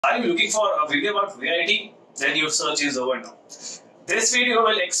Are you looking for a video about VIT? Then your search is over now. This video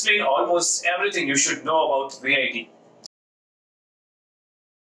will explain almost everything you should know about VIT.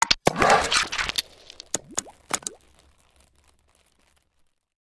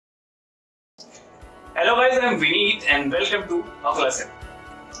 Hello guys, I am Vineet and welcome to Aglasem.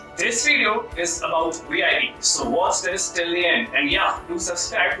 This video is about VIT, so watch this till the end and do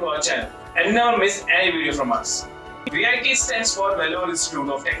subscribe to our channel and never miss any video from us. VIT stands for Vellore Institute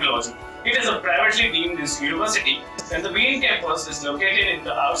of Technology. It is a privately deemed university and the main campus is located in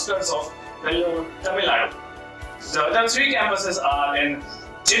the outskirts of Vellore, Tamil Nadu. The other three campuses are in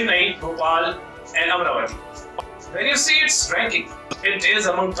Chennai, Bhopal and Amravati. When you see its ranking, it is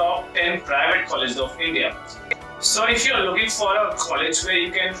among top 10 private colleges of India. So if you are looking for a college where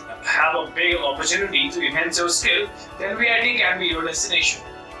you can have a big opportunity to enhance your skill, then VIT can be your destination.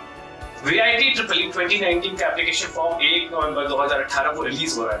 VIT EEE 2019 का application form 1 नवंबर 2018 को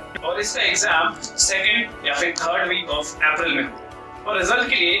release हो रहा है और इसका exam 2nd या फिर 3rd week of April में हो और रिजल्ट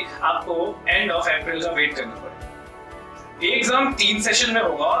के लिए आपको एंड ऑफ अप्रैल का वेट करना पड़ेगा। ये एग्जाम 3 सेशन में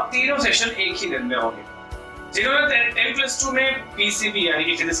होगा और तीनों सेशन एक ही दिन में होंगे। जिन्होंने 10+2 में पीसीबी यानी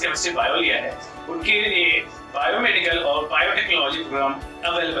कि फिजिक्स केमिस्ट्री बायो लिया है उनके लिए बायोमेडिकल और बायोटेक्नोलॉजी प्रोग्राम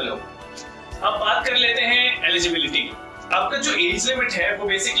अवेलेबल होगा। अब बात कर लेते हैं एलिजिबिलिटी की। आपका जो एज लिमिट है वो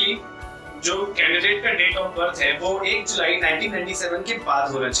बेसिकली जो कैंडिडेट का डेट ऑफ बर्थ है वो 1 जुलाई 1997 के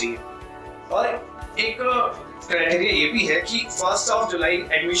बाद होना चाहिए और एक क्राइटेरिया ये भी है कि 1 जुलाई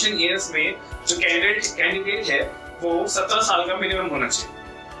एडमिशन ईयर्स में जो कैंडिडेट है वो 17 साल का मिनिमम होना चाहिए।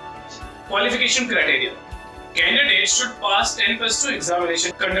 Qualification criteria candidate should pass 10+2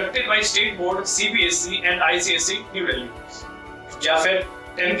 examination conducted by state board CBSE and ICSE new Delhi या फिर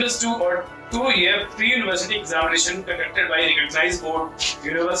 10+2 और 2-year pre-university examination conducted by recognized board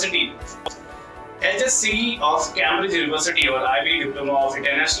university. HSCE of Cambridge University or IB Diploma of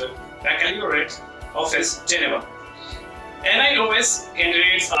International Baccalaureate Office, Geneva. NIOS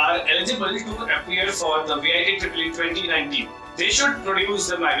candidates are eligible to appear for the VIT EEE 2019. They should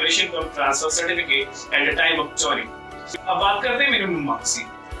produce the migration cum transfer certificate at the time of joining. अब बात करते हैं minimum marks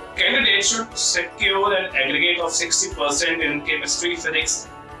की. Candidates should secure an aggregate of 60% in chemistry, physics,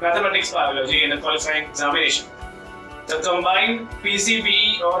 mathematics, biology in a qualifying examination. The combined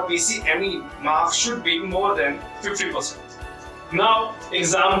PCBE or PCME marks should be more than 50%. Now,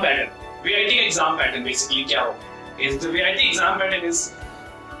 exam pattern. VIT exam pattern basically क्या होगा? The VIT exam pattern is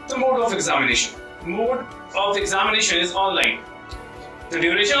the mode of examination. Mode of examination is online. The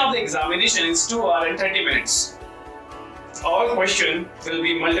duration of the examination is 2 hours and 30 minutes. All question will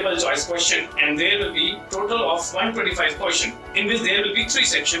be multiple choice question and there will be total of 125 question in which there will be 3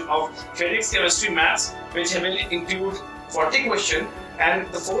 sections of physics, chemistry, maths which will include 40 question and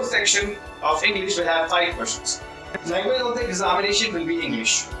the 4th section of English will have 5 questions. Language of the examination will be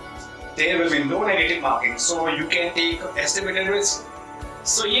English. There will be no negative marking so you can take estimated risk.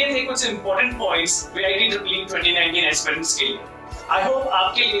 So ये थे कुछ important points VIT EEE 2019 aspirants के लिए। I hope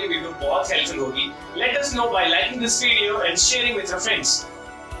आपके लिए video बहुत helpful होगी। Let us know by liking this video and sharing with your friends.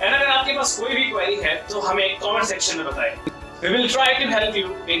 And अगर आपके पास कोई भी क्वेरी है तो हमें कमेंट सेक्शन में बताएं। We will try to help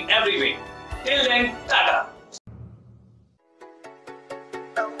you in every way. Till then, Tata.